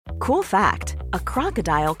Cool fact, a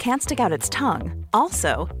crocodile can't stick out its tongue.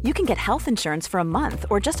 Also, you can get health insurance for a month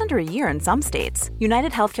or just under a year in some states.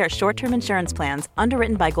 United Healthcare short-term insurance plans,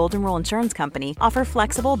 underwritten by Golden Rule Insurance Company, offer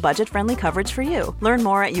flexible, budget-friendly coverage for you. Learn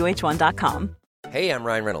more at uh1.com. Hey, I'm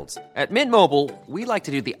Ryan Reynolds. At Mint Mobile, we like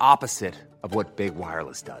to do the opposite of what Big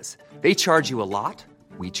Wireless does. They charge you a lot,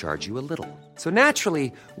 we charge you a little. So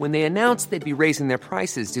naturally, when they announced they'd be raising their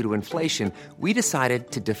prices due to inflation, we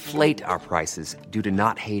decided to deflate our prices due to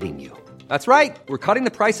not hating you. That's right. We're cutting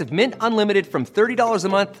the price of Mint Unlimited from $30 a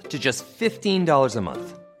month to just $15 a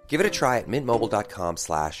month. Give it a try at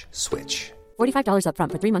mintmobile.com/switch. $45 up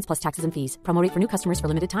front for 3 months plus taxes and fees. Promo rate for new customers for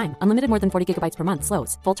limited time. Unlimited more than 40 gigabytes per month.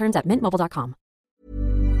 Slows full terms at mintmobile.com.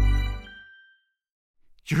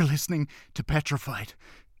 You're listening to Petrified.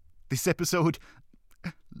 This episode,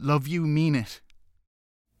 Love You Mean It.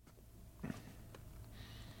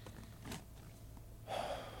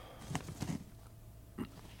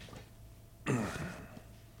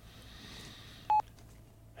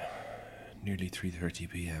 Nearly 3:30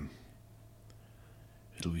 p.m.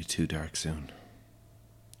 It'll be too dark soon.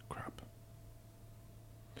 Crap.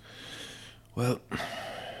 Well,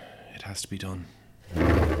 it has to be done.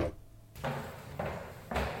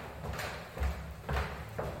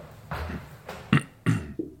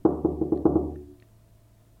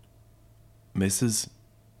 Mrs.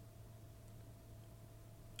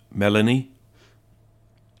 Melanie?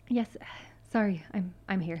 Yes, sorry,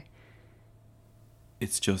 I'm here.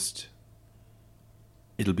 It's just...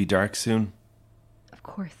 It'll be dark soon. Of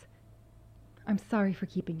course. I'm sorry for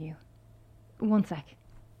keeping you. One sec.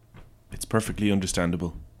 It's perfectly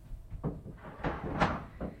understandable.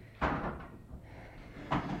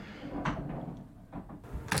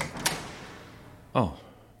 Oh.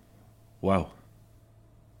 Wow.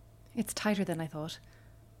 It's tighter than I thought.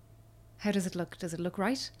 How does it look? Does it look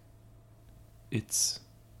right? It's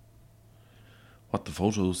what the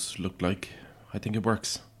photos looked like. I think it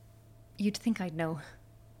works. You'd think I'd know.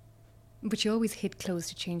 But you always hid clothes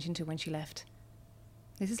to change into when she left.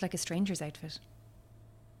 This is like a stranger's outfit.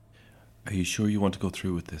 Are you sure you want to go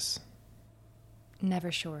through with this?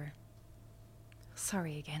 Never sure.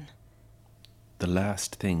 Sorry again. The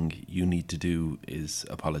last thing you need to do is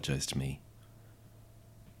apologize to me.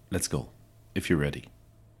 Let's go, if you're ready.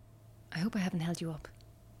 I hope I haven't held you up.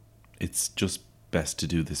 It's just best to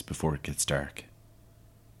do this before it gets dark.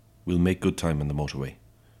 We'll make good time on the motorway.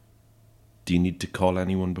 Do you need to call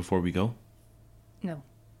anyone before we go? No.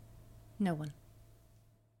 No one.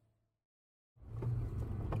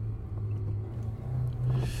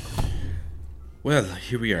 Well,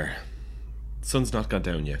 here we are. Sun's not gone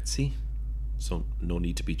down yet, see? So no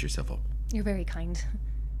need to beat yourself up. You're very kind.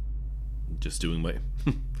 Just doing my...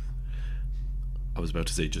 I was about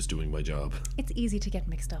to say just doing my job. It's easy to get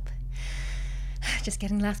mixed up. Just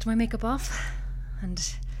getting last of my makeup off.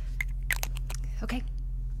 And... Okay,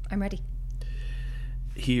 I'm ready.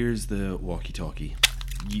 Here's the walkie-talkie.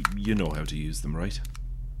 You know how to use them, right?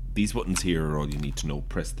 These buttons here are all you need to know.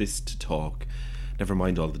 Press this to talk. Never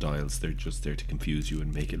mind all the dials. They're just there to confuse you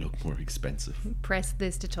and make it look more expensive. Press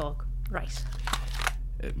this to talk. Right.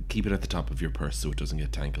 Keep it at the top of your purse so it doesn't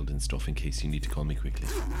get tangled in stuff in case you need to call me quickly.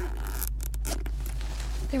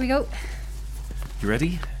 There we go. You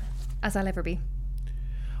ready? As I'll ever be.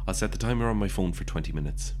 I'll set the timer on my phone for 20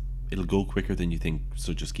 minutes. It'll go quicker than you think,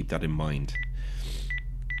 so just keep that in mind.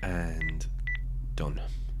 And done.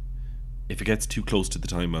 If it gets too close to the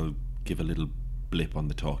time, I'll give a little blip on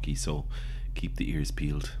the talkie, so keep the ears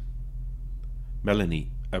peeled.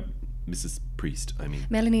 Melanie, Mrs. Priest, I mean.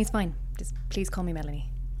 Melanie's fine. Just please call me Melanie.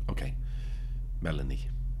 Okay. Melanie.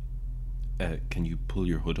 Can you pull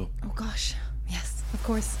your hood up? Oh gosh, yes, of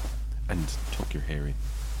course. And tuck your hair in.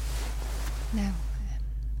 Now,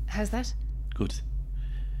 how's that? Good.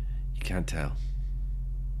 You can't tell.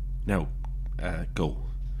 Now, go.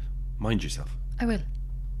 Mind yourself. I will.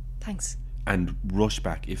 Thanks. And rush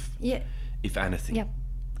back if anything. Yeah,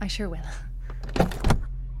 I sure will.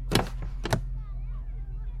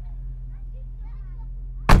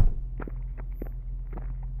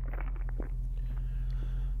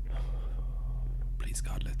 Please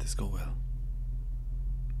God, let this go well.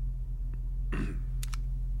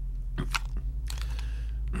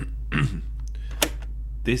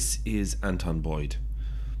 This is Anton Boyd.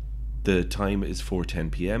 The time is 4:10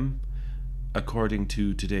 p.m. According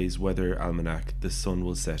to today's weather almanac, the sun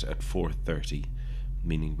will set at 4:30,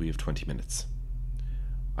 meaning we have 20 minutes.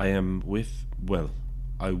 I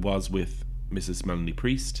was with Mrs. Melanie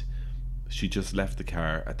Priest. She just left the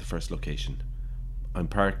car at the first location. I'm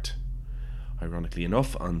parked, ironically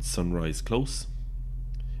enough, on Sunrise Close.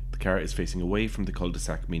 The car is facing away from the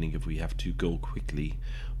cul-de-sac, meaning if we have to go quickly,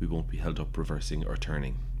 we won't be held up reversing or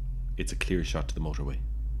turning. It's a clear shot to the motorway.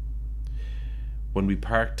 When we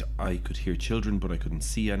parked, I could hear children, but I couldn't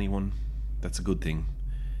see anyone. That's a good thing.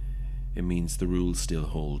 It means the rules still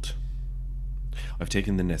hold. I've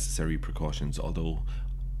taken the necessary precautions, although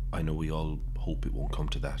I know we all hope it won't come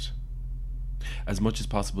to that. As much as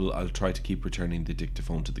possible, I'll try to keep returning the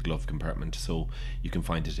dictaphone to the glove compartment so you can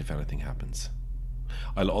find it if anything happens.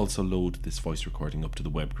 I'll also load this voice recording up to the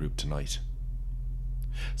web group tonight.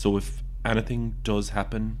 So if anything does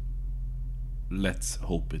happen, let's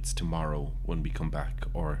hope it's tomorrow when we come back,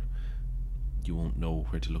 or you won't know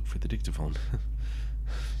where to look for the dictaphone.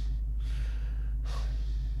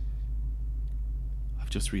 I've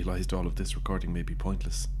just realised all of this recording may be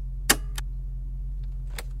pointless.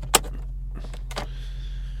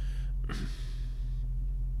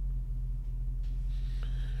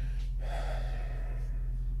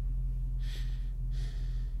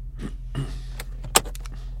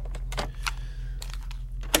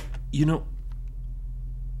 You know,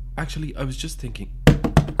 actually, I was just thinking...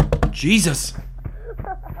 Jesus!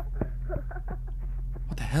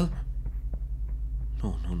 What the hell?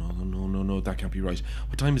 No, that can't be right.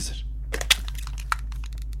 What time is it?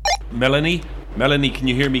 Melanie, can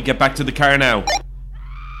you hear me? Get back to the car now.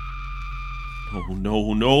 Oh,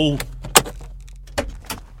 no.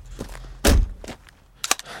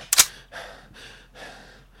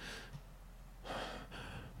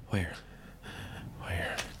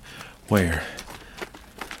 Where?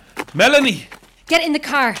 Melanie! Get in the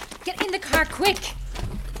car! Get in the car, quick!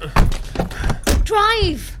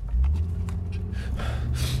 Drive!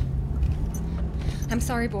 I'm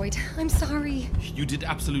sorry, Boyd. I'm sorry. You did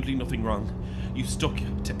absolutely nothing wrong. You stuck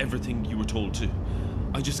to everything you were told to.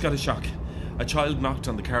 I just got a shock. A child knocked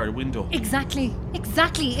on the car window. Exactly.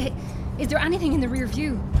 Is there anything in the rear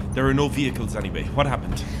view? There are no vehicles anyway. What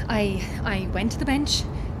happened? I went to the bench,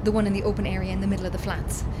 the one in the open area in the middle of the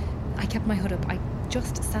flats. I kept my hood up. I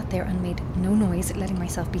just sat there and made no noise, letting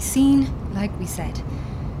myself be seen, like we said.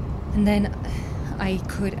 And then I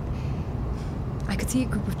could see a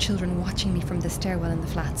group of children watching me from the stairwell in the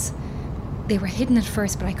flats. They were hidden at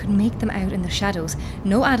first, but I could make them out in the shadows.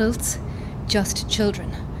 No adults, just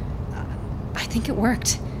children. I think it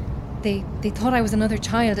worked. They thought I was another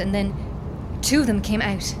child, and then two of them came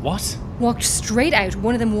out. What? Walked straight out.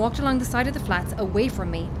 One of them walked along the side of the flats, away from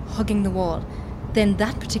me, hugging the wall. Then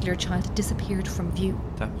that particular child disappeared from view.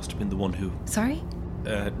 That must have been the one who... Sorry?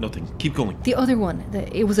 Nothing. Keep going. The other one,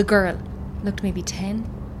 it was a girl. Looked maybe 10,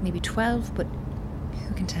 maybe 12, but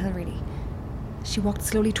who can tell really? She walked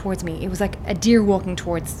slowly towards me. It was like a deer walking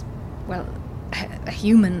towards, well, a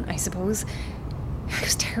human, I suppose. I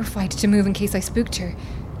was terrified to move in case I spooked her.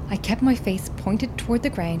 I kept my face pointed toward the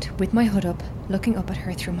ground with my hood up, looking up at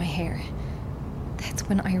her through my hair. That's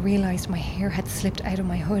when I realised my hair had slipped out of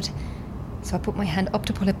my hood. So I put my hand up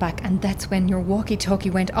to pull it back, and that's when your walkie-talkie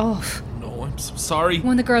went off. No, I'm so sorry.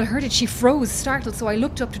 When the girl heard it, she froze, startled, so I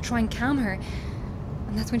looked up to try and calm her.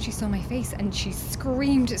 And that's when she saw my face, and she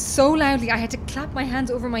screamed so loudly I had to clap my hands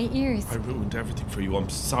over my ears. I ruined everything for you. I'm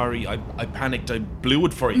sorry. I panicked. I blew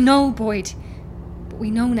it for you. No, Boyd. But we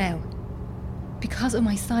know now. Because of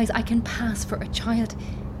my size, I can pass for a child.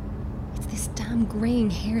 It's this damn greying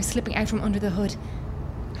hair slipping out from under the hood.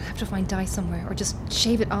 I'll have to find dye somewhere, or just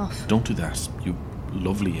shave it off. Don't do that. You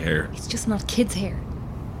lovely hair. It's just not kids' hair.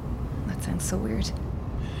 That sounds so weird.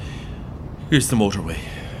 Here's the motorway.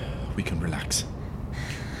 We can relax.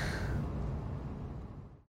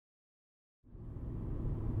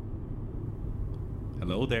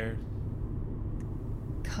 Hello there.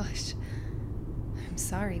 Gosh. I'm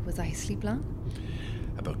sorry. Was I asleep long?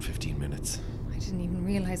 About 15 minutes. I didn't even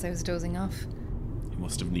realise I was dozing off. You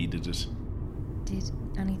must have needed it. Did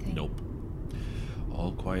anything? Nope.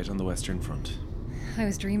 All quiet on the Western Front. I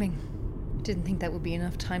was dreaming. Didn't think that would be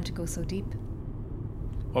enough time to go so deep.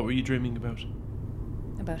 What were you dreaming about?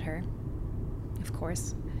 About her. Of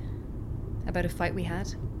course. About a fight we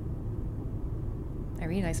had. I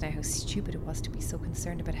realise now how stupid it was to be so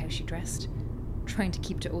concerned about how she dressed. Trying to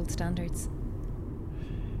keep to old standards.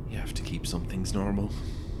 You have to keep some things normal.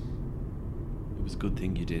 It was a good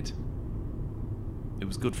thing you did. It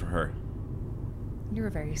was good for her. You're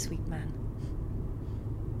a very sweet man.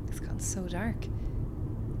 It's gone so dark.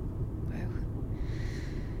 Wow.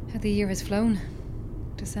 How the year has flown.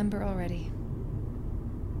 December already.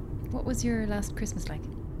 What was your last Christmas like?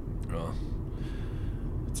 Oh,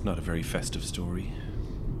 it's not a very festive story.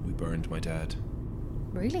 We burned my dad.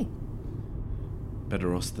 Really?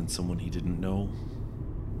 Better us than someone he didn't know.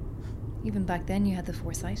 Even back then you had the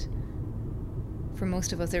foresight. For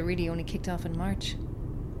most of us it really only kicked off in March.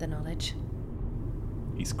 the knowledge.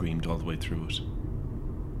 He screamed all the way through it.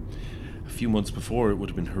 A few months before, it would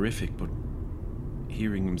have been horrific, but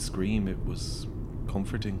hearing him scream, it was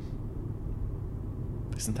comforting.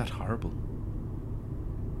 Isn't that horrible?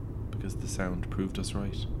 Because the sound proved us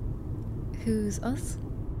right. Who's us?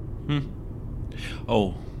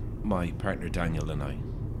 Oh, my partner Daniel and I.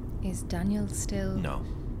 Is Daniel still... No.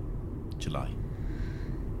 July.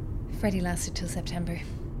 Freddie lasted till September.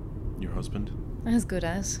 Your husband? As good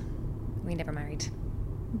as. We never married.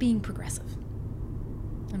 Being progressive.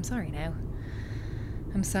 I'm sorry now.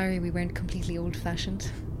 I'm sorry we weren't completely old-fashioned.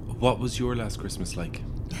 What was your last Christmas like?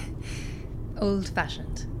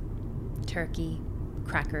 Old-fashioned. Turkey,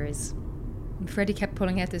 crackers. And Freddie kept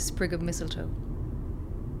pulling out this sprig of mistletoe.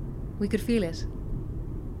 We could feel it.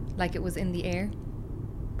 Like it was in the air.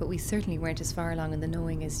 But we certainly weren't as far along in the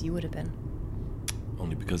knowing as you would have been.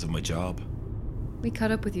 Only because of my job. We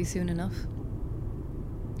caught up with you soon enough.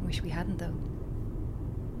 Wish we hadn't, though.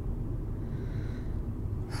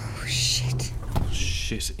 Oh, shit.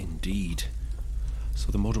 Shit, indeed.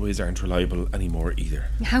 So the motorways aren't reliable anymore either.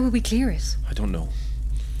 How will we clear it? I don't know.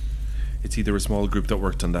 It's either a small group that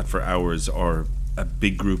worked on that for hours or a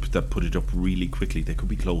big group that put it up really quickly. They could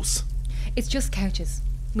be close. It's just couches.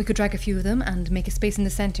 We could drag a few of them and make a space in the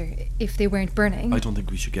centre, if they weren't burning. I don't think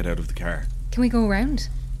we should get out of the car. Can we go around?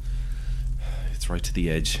 It's right to the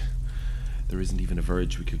edge. There isn't even a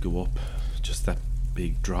verge we could go up. Just that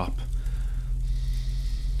big drop.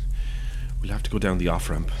 We'll have to go down the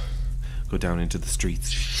off-ramp. Go down into the streets.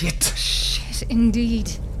 Shit! Shit,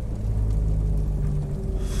 indeed.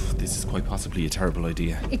 This is quite possibly a terrible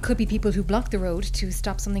idea. It could be people who block the road to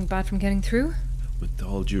stop something bad from getting through. With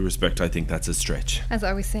all due respect, I think that's a stretch. As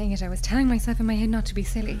I was saying it, I was telling myself in my head not to be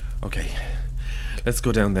silly. Okay, let's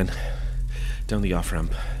go down then. Down the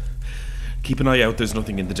off-ramp. Keep an eye out, there's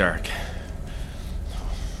nothing in the dark.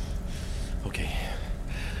 Okay.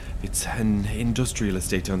 It's an industrial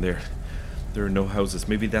estate down there. There are no houses.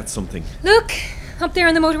 Maybe that's something. Look! Up there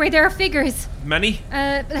on the motorway there are figures. Many?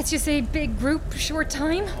 Let's just say big group, short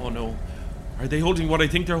time. Oh no. Are they holding what I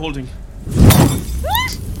think they're holding?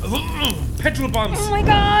 What? Petrol bombs! Oh my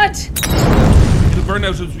god! It'll burn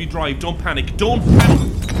out as we drive. Don't panic. Don't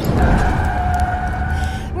panic!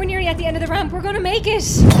 We're nearly at the end of the ramp. We're gonna make it.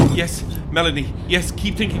 Yes, Melanie. Yes,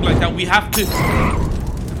 keep thinking like that. We have to...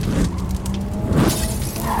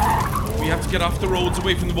 We have to get off the roads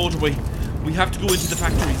away from the motorway. We have to go into the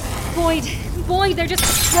factories. Boyd, they're just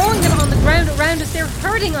throwing them on the ground around us. They're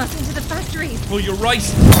herding us into the factories. Oh, you're right.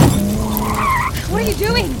 What are you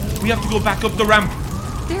doing? We have to go back up the ramp.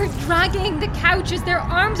 They're dragging the couches. Their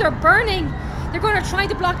arms are burning. They're going to try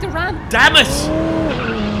to block the ramp. Damn it!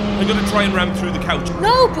 I'm going to try and ram through the couch.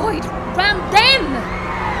 No, Boyd! Ram them!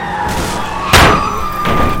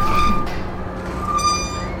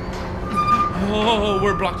 Oh,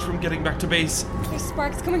 we're blocked from getting back to base. There's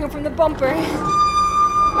sparks coming up from the bumper.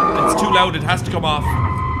 It's too loud, it has to come off.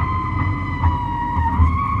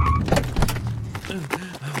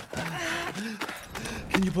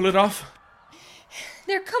 Can you pull it off?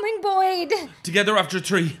 They're coming, Boyd. Together after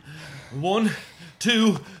 3. 1,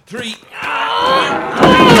 2, 3.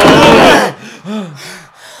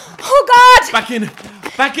 Oh, God!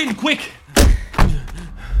 Back in, quick!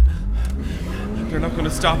 They're not going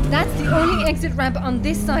to stop. That's the only exit ramp on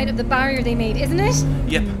this side of the barrier they made, isn't it?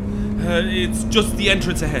 Yep. It's just the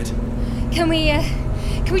entrance ahead. Can we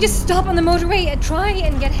just stop on the motorway and try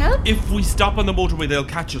and get help? If we stop on the motorway, they'll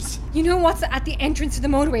catch us. You know what's at the entrance to the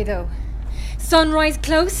motorway, though? Sunrise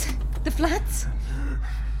Close? The flats?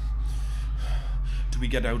 Do we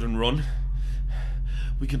get out and run?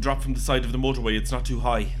 We can drop from the side of the motorway, it's not too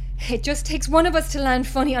high. It just takes one of us to land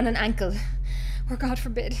funny on an ankle. Or, God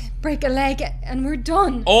forbid, break a leg and we're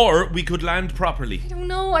done. Or we could land properly.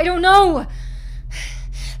 I don't know.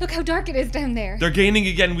 Look how dark it is down there. They're gaining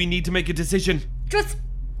again, we need to make a decision. Just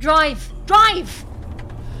drive!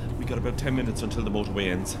 We got about 10 minutes until the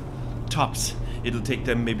motorway ends. Tops. It'll take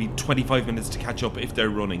them maybe 25 minutes to catch up if they're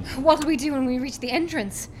running. What'll we do when we reach the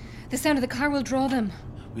entrance? The sound of the car will draw them.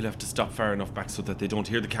 We'll have to stop far enough back so that they don't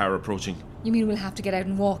hear the car approaching. You mean we'll have to get out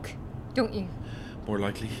and walk, don't you? More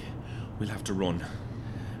likely, we'll have to run.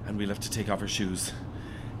 And we'll have to take off our shoes.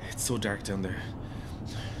 It's so dark down there.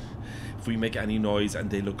 If we make any noise and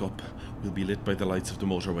they look up, we'll be lit by the lights of the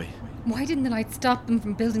motorway. Why didn't the light stop them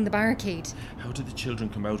from building the barricade? How did the children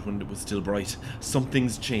come out when it was still bright?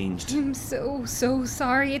 Something's changed. I'm so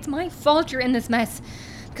sorry. It's my fault you're in this mess.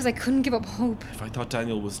 Because I couldn't give up hope. If I thought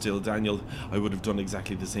Daniel was still Daniel, I would have done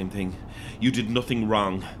exactly the same thing. You did nothing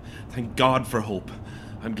wrong. Thank God for hope.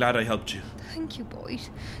 I'm glad I helped you. Thank you, Boyd.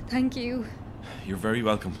 Thank you. You're very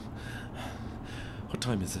welcome. What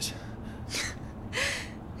time is it?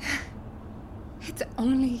 It's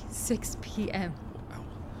only 6 p.m. Wow.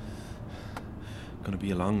 Gonna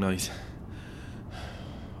be a long night.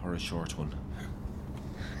 Or a short one.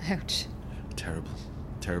 Ouch. Terrible.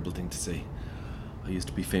 Terrible thing to say. I used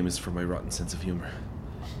to be famous for my rotten sense of humour.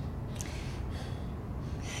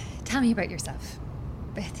 Tell me about yourself.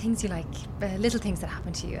 Things you like, little things that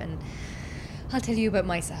happen to you, and I'll tell you about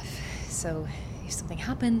myself. So, if something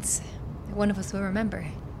happens, one of us will remember.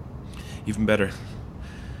 Even better.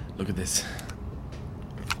 Look at this.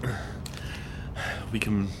 We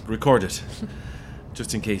can record it.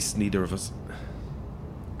 Just in case neither of us...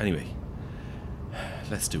 Anyway,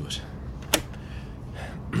 let's do it.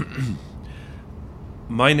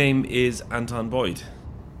 My name is Anton Boyd.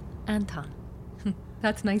 Anton.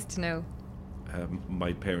 That's nice to know.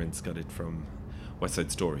 My parents got it from West Side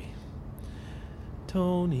Story.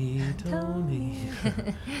 Tony.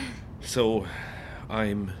 So,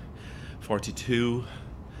 I'm 42.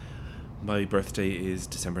 My birthday is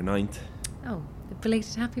December 9th. Oh, a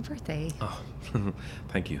belated happy birthday. Oh,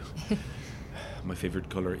 thank you. My favourite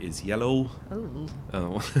colour is yellow.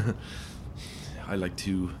 Oh. I like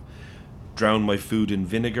to drown my food in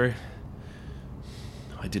vinegar.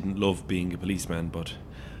 I didn't love being a policeman, but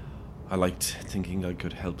I liked thinking I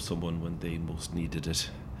could help someone when they most needed it.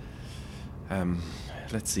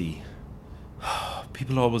 Let's see.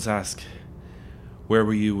 People always ask, where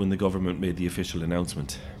were you when the government made the official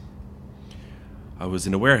announcement? I was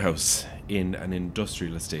in a warehouse in an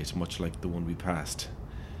industrial estate, much like the one we passed,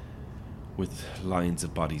 with lines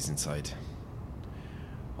of bodies inside,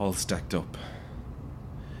 all stacked up.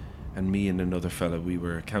 And me and another fella, we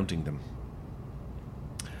were counting them.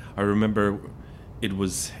 I remember it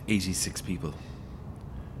was 86 people,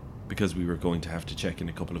 because we were going to have to check in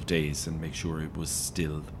a couple of days and make sure it was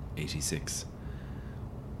still 86.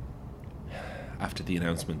 After the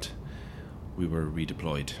announcement, we were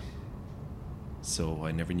redeployed, so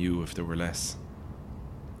I never knew if there were less.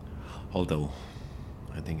 Although,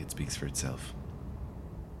 I think it speaks for itself.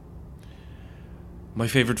 My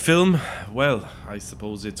favourite film? Well, I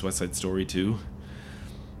suppose it's West Side Story 2.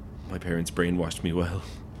 My parents brainwashed me well.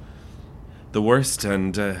 The worst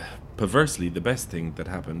and perversely the best thing that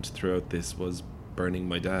happened throughout this was burning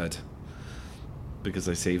my dad, because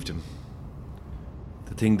I saved him.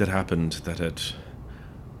 The thing that happened that had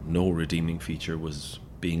no redeeming feature was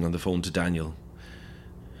being on the phone to Daniel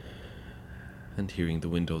and hearing the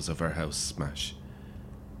windows of our house smash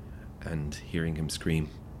and hearing him scream.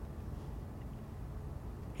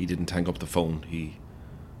 He didn't hang up the phone, he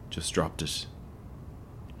just dropped it.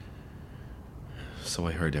 So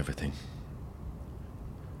I heard everything.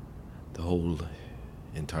 The whole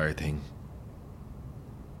entire thing.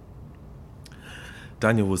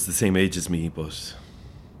 Daniel was the same age as me, but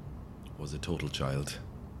was a total child.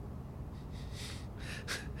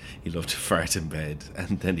 He loved to fart in bed,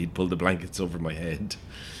 and then he'd pull the blankets over my head.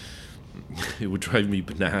 It would drive me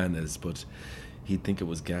bananas, but he'd think it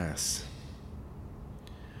was gas.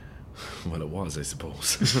 Well, it was, I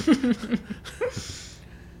suppose.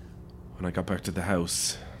 When I got back to the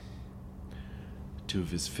house, 2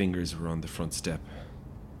 of his fingers were on the front step.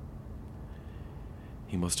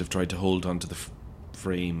 He must have tried to hold onto the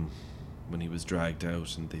frame when he was dragged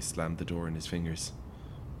out, and they slammed the door in his fingers.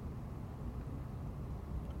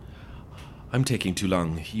 I'm taking too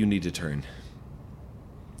long. You need a turn.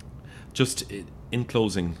 Just in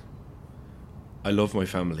closing, I love my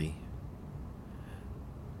family,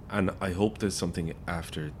 and I hope there's something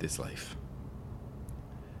after this life.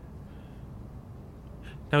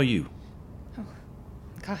 Now you. Oh,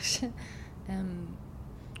 gosh.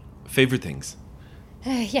 Favorite things?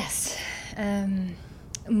 Yes.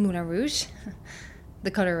 Moulin Rouge.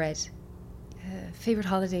 The colour red. Favorite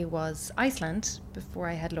holiday was Iceland before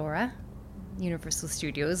I had Laura. Universal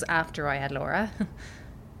Studios after I had Laura.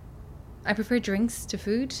 I prefer drinks to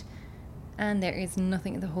food, and there is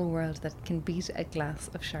nothing in the whole world that can beat a glass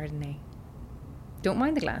of Chardonnay. Don't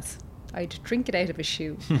mind the glass. I'd drink it out of a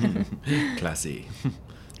shoe. Classy.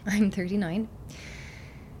 I'm 39.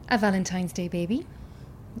 A Valentine's Day baby.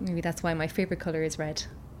 Maybe that's why my favourite colour is red.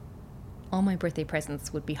 All my birthday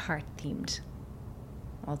presents would be heart-themed.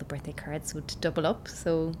 All the birthday cards would double up,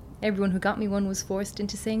 so everyone who got me one was forced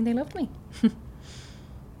into saying they loved me.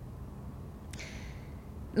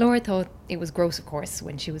 Laura thought it was gross, of course,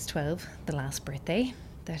 when she was 12, the last birthday,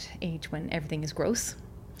 that age when everything is gross.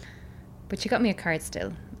 But she got me a card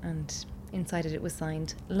still, and inside it was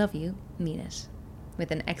signed, "Love you, mean it,"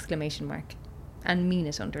 with an exclamation mark, and "mean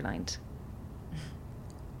it" underlined.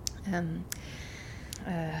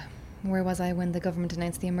 Where was I when the government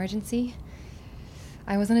announced the emergency?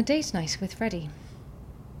 I was on a date night with Freddie.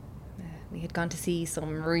 We had gone to see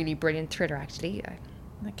some really brilliant thriller, actually.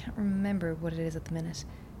 I can't remember what it is at the minute.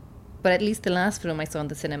 But at least the last film I saw in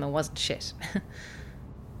the cinema wasn't shit.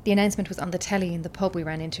 The announcement was on the telly in the pub we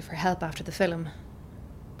ran into for help after the film.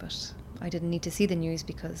 But I didn't need to see the news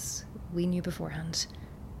because we knew beforehand.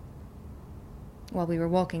 While we were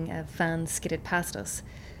walking, a van skidded past us.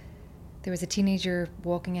 There was a teenager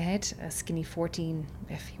walking ahead, a skinny 14,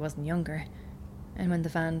 if he wasn't younger. And when the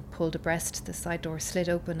van pulled abreast, the side door slid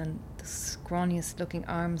open and the scrawniest looking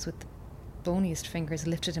arms with the boniest fingers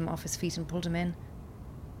lifted him off his feet and pulled him in.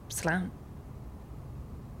 Slam.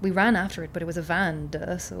 We ran after it, but it was a van,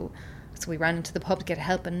 duh, so we ran into the pub to get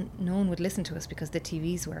help, and no one would listen to us because the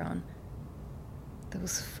TVs were on.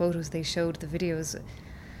 Those photos they showed, the videos,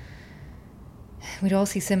 we'd all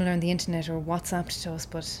see similar on the internet or WhatsApped to us,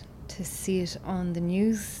 but to see it on the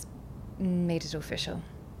news made it official.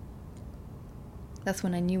 That's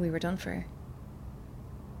when I knew we were done for.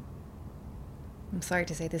 I'm sorry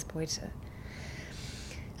to say this, Boyd,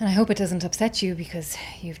 and I hope it doesn't upset you because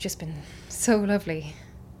you've just been so lovely.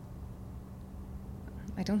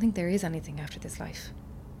 I don't think there is anything after this life.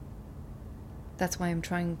 That's why I'm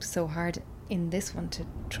trying so hard in this one to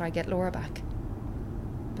try get Laura back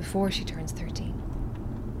before she turns 13.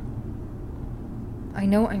 I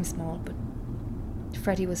know I'm small, but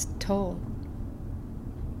Freddie was tall.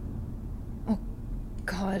 Oh,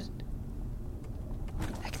 God.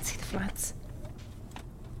 I can see the flats.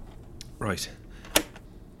 Right.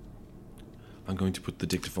 I'm going to put the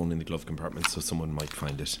dictaphone in the glove compartment so someone might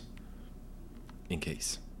find it. In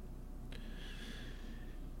case.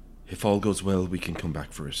 If all goes well, we can come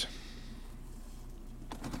back for it.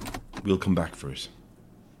 We'll come back for it.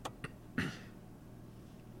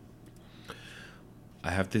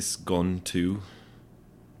 I have this gun too.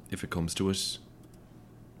 If it comes to it,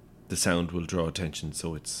 the sound will draw attention,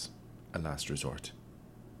 so it's a last resort.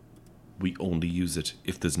 We only use it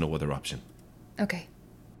if there's no other option. Okay.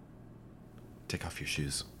 Take off your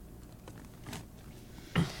shoes.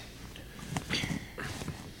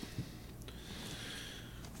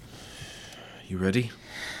 You ready?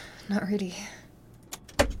 Not really.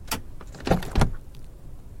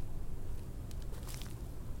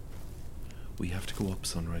 We have to go up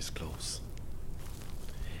Sunrise Close.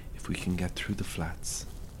 If we can get through the flats,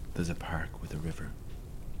 there's a park with a river.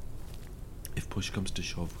 If push comes to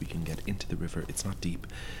shove, we can get into the river. It's not deep.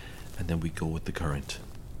 And then we go with the current.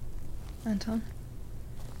 Anton,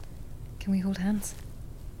 can we hold hands?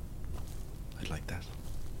 I'd like that.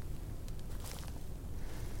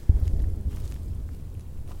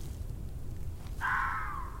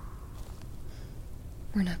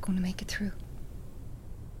 We're not going to make it through.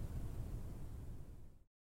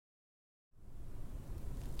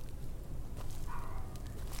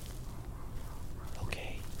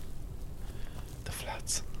 Okay. The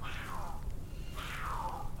flats.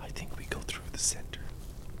 I think we go through the center.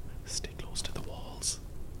 Stay close to the walls.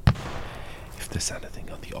 If there's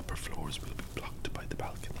anything on the upper floors, we'll be blocked by the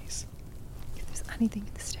balconies. If there's anything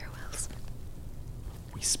in the stairwells.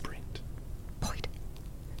 We sprint. Boyd,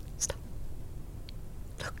 stop.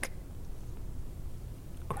 Look.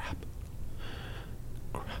 Grab.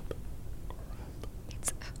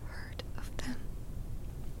 It's a herd of them.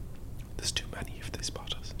 There's too many if they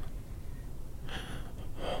spot us.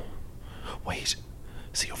 Wait.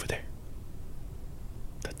 See over there?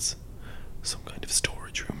 That's some kind of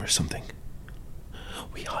storage room or something.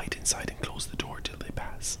 We hide inside and close the door till they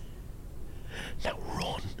pass. Now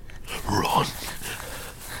run. Run!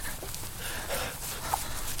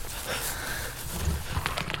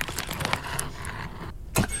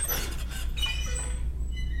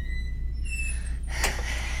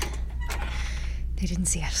 They didn't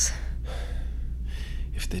see us.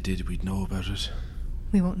 If they did, we'd know about it.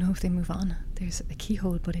 We won't know if they move on. There's a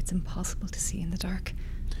keyhole, but it's impossible to see in the dark.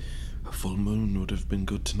 A full moon would have been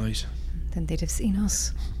good tonight. Then they'd have seen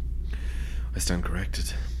us. I stand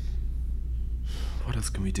corrected. What else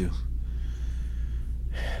can we do?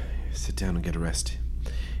 Sit down and get a rest.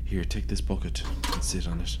 Here, take this bucket and sit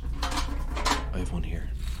on it. I have one here.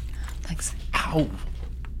 Thanks. Ow!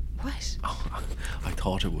 What? Oh, I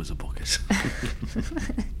thought it was a bucket.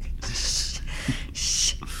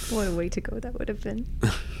 Shh. What a way to go that would have been.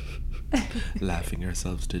 Laughing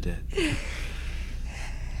ourselves to death.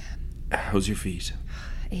 How's your feet?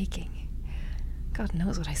 Aching. God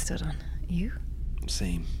knows what I stood on. You?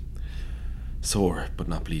 Same. Sore, but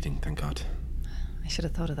not bleeding, thank God. I should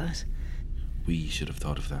have thought of that. We should have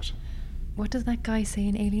thought of that. What does that guy say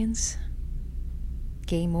in Aliens?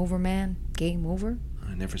 Game over, man. Game over?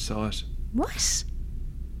 I never saw it. What?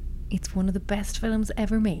 It's one of the best films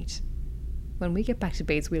ever made. When we get back to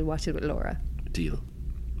Bates, we'll watch it with Laura. Deal.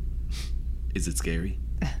 Is it scary?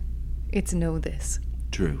 It's no this.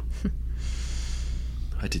 True.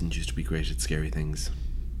 I didn't used to be great at scary things.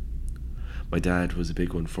 My dad was a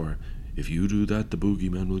big one for, if you do that, the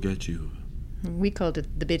boogeyman will get you. We called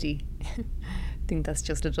it the biddy. Think that's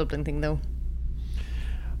just a Dublin thing, though.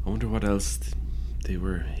 I wonder what else they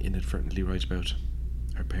were inadvertently right about.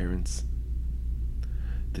 Our parents.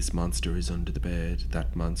 This monster is under the bed.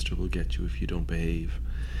 That monster will get you if you don't behave.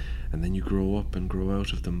 And then you grow up and grow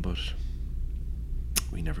out of them, but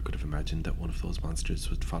we never could have imagined that one of those monsters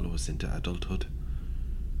would follow us into adulthood.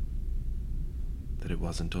 That it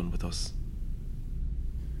wasn't done with us.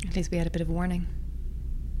 At least we had a bit of warning.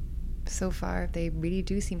 So far, they really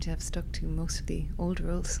do seem to have stuck to most of the old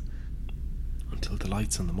rules. Until the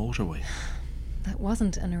lights on the motorway. That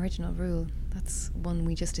wasn't an original rule. That's one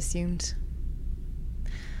we just assumed.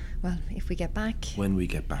 Well, if we get back... When we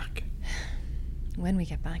get back. When we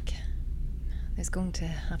get back. There's going to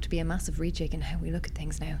have to be a massive rejig in how we look at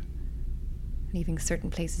things now. Leaving certain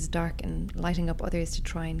places dark and lighting up others to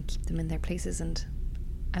try and keep them in their places and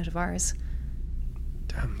out of ours.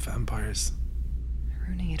 Damn vampires.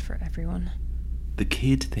 Ruining it for everyone. The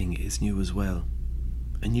kid thing is new as well.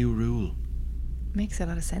 A new rule. Makes a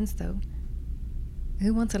lot of sense, though.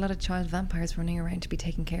 Who wants a lot of child vampires running around to be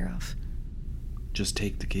taken care of? Just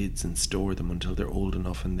take the kids and store them until they're old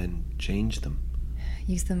enough and then change them.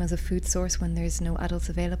 Use them as a food source when there's no adults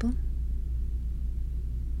available?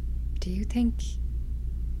 Do you think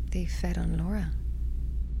they fed on Laura?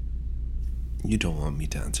 You don't want me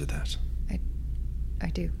to answer that. I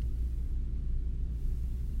do.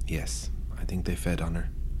 Yes, I think they fed on her.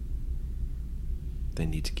 They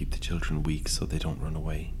need to keep the children weak so they don't run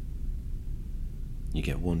away. You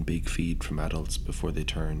get one big feed from adults before they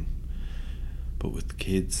turn. But with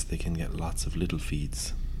kids, they can get lots of little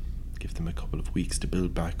feeds. Give them a couple of weeks to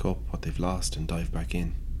build back up what they've lost and dive back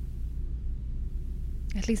in.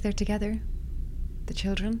 At least they're together. The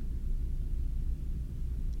children.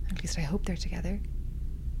 At least I hope they're together.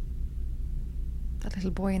 That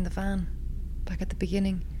little boy in the van, back at the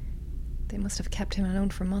beginning, they must have kept him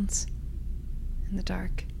alone for months. In the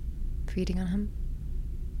dark, feeding on him.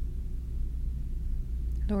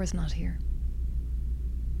 Laura's not here.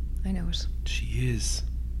 I know it. She is.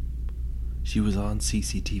 She was on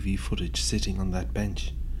CCTV footage sitting on that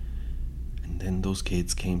bench. And then those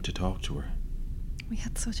kids came to talk to her. We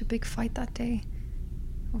had such a big fight that day.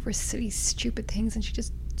 Over silly, stupid things, and she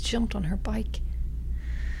just jumped on her bike.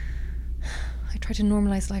 I tried to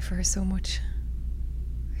normalise life for her so much.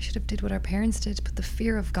 I should have did what our parents did, put the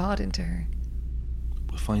fear of God into her.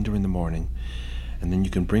 We'll find her in the morning, and then you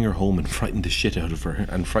can bring her home and frighten the shit out of her,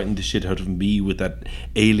 and frighten the shit out of me with that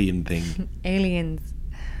alien thing. Aliens.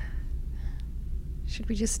 Should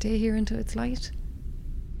we just stay here until it's light?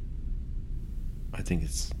 I think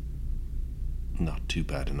it's not too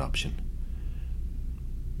bad an option.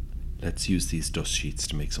 Let's use these dust sheets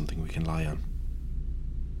to make something we can lie on.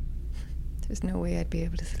 There's no way I'd be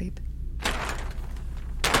able to sleep.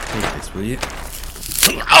 Take this, will you?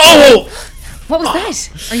 Oh! What was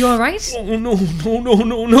that? Are you alright? Oh, no.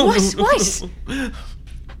 What?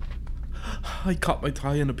 I caught my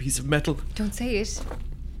thigh on a piece of metal. Don't say it.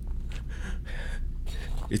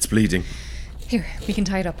 It's bleeding. Here, we can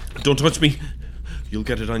tie it up. Don't touch me. You'll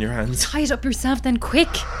get it on your hands. Tie it up yourself then, quick.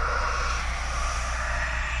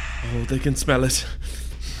 Oh, they can smell it.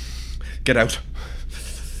 Get out.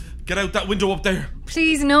 Get out that window up there.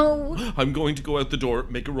 Please, no. I'm going to go out the door,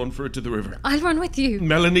 make a run for it to the river. I'll run with you.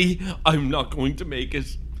 Melanie, I'm not going to make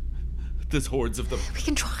it. There's hordes of them. We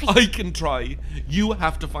can try. I can try. You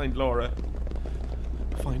have to find Laura.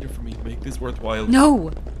 Find her for me. Make this worthwhile.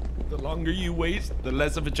 No. The longer you wait, the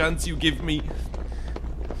less of a chance you give me.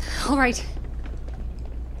 All right.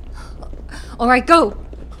 All right, go.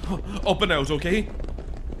 Up and out, okay?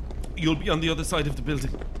 You'll be on the other side of the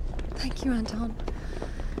building. Thank you, Anton.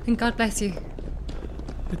 And God bless you.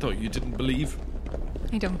 I thought you didn't believe.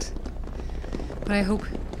 I don't. But I hope.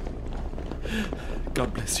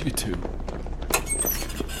 God bless you too.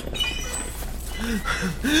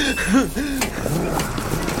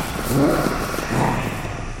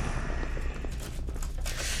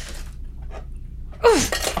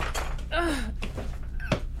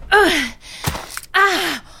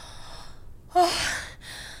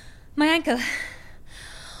 My ankle.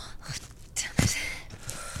 Oh, damn it.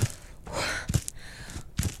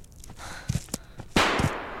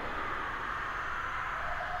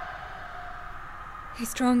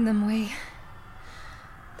 He's throwing them away.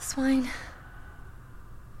 The swine.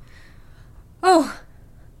 Oh!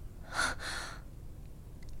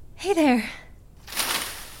 Hey there.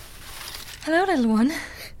 Hello, little one.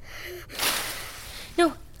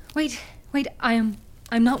 No, wait. Wait, I'm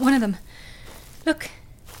not one of them. Look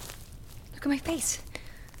at my face.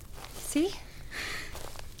 See?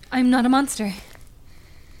 I'm not a monster.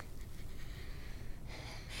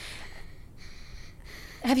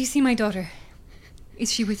 Have you seen my daughter?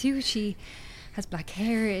 Is she with you? She has black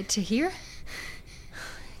hair to here.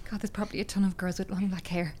 God, there's probably a ton of girls with long black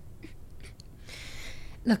hair.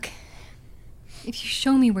 Look, if you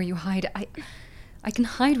show me where you hide, I can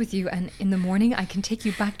hide with you, and in the morning I can take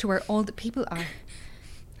you back to where all the people are.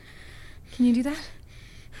 Can you do that?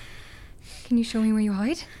 Can you show me where you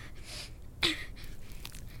hide?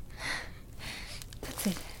 That's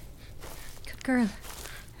it. Good girl.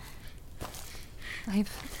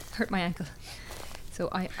 I've hurt my ankle, so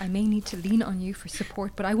I may need to lean on you for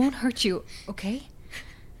support, but I won't hurt you, okay?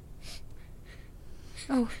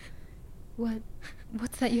 Oh,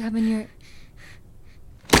 what's that you have in your...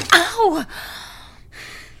 Ow!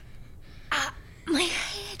 My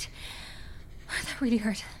head. Oh, that really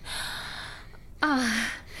hurt.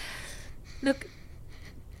 Look,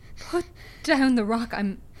 put down the rock.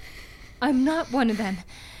 I'm not one of them.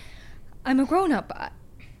 I'm a grown-up.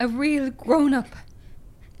 A real grown-up.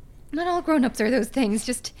 Not all grown-ups are those things.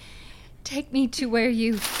 Just take me to where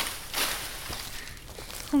you...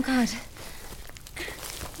 Oh, God.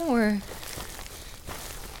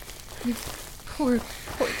 You poor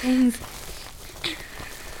things.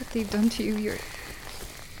 What they've done to you, your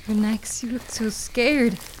necks. You look so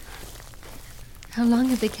scared. How long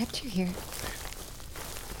have they kept you here?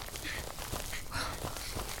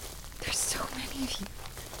 There's so many of you.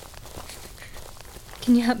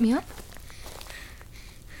 Can you help me up?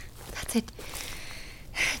 That's it.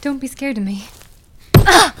 Don't be scared of me.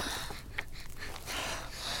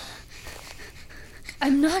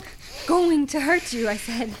 I'm not going to hurt you, I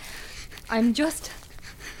said. I'm just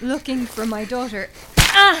looking for my daughter.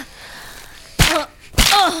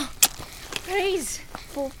 Please.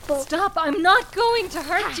 Stop. I'm not going to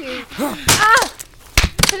hurt you.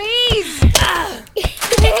 Please.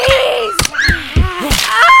 Please.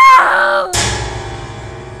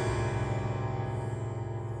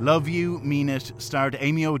 Love You, Mean It starred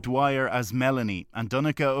Amy O'Dwyer as Melanie and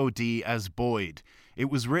Donncha O'Dea as Boyd. It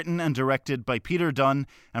was written and directed by Peter Dunn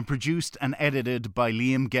and produced and edited by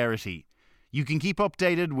Liam Geraghty. You can keep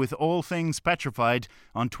updated with all things Petrified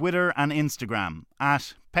on Twitter and Instagram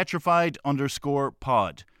at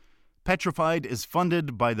petrified_pod. Petrified is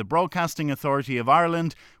funded by the Broadcasting Authority of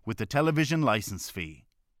Ireland with the television licence fee.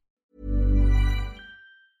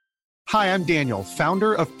 Hi, I'm Daniel,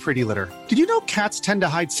 founder of Pretty Litter. Did you know cats tend to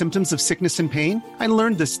hide symptoms of sickness and pain? I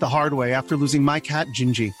learned this the hard way after losing my cat,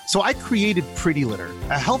 Gingy. So I created Pretty Litter,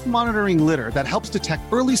 a health monitoring litter that helps detect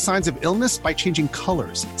early signs of illness by changing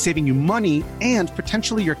colors, saving you money and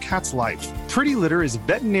potentially your cat's life. Pretty Litter is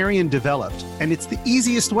veterinarian developed, and it's the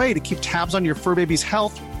easiest way to keep tabs on your fur baby's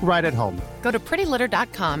health right at home. Go to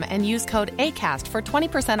prettylitter.com and use code ACAST for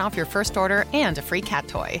 20% off your first order and a free cat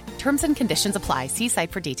toy. Terms and conditions apply. See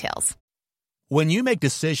site for details. When you make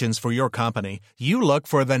decisions for your company, you look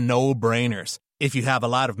for the no-brainers. If you have a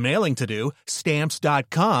lot of mailing to do,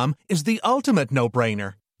 Stamps.com is the ultimate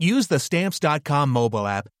no-brainer. Use the Stamps.com mobile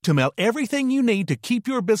app to mail everything you need to keep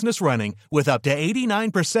your business running with up to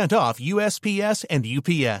 89% off USPS and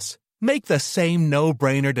UPS. Make the same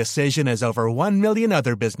no-brainer decision as over 1 million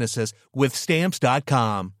other businesses with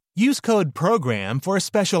Stamps.com. Use code PROGRAM for a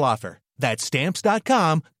special offer. That's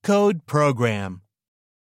Stamps.com, code PROGRAM.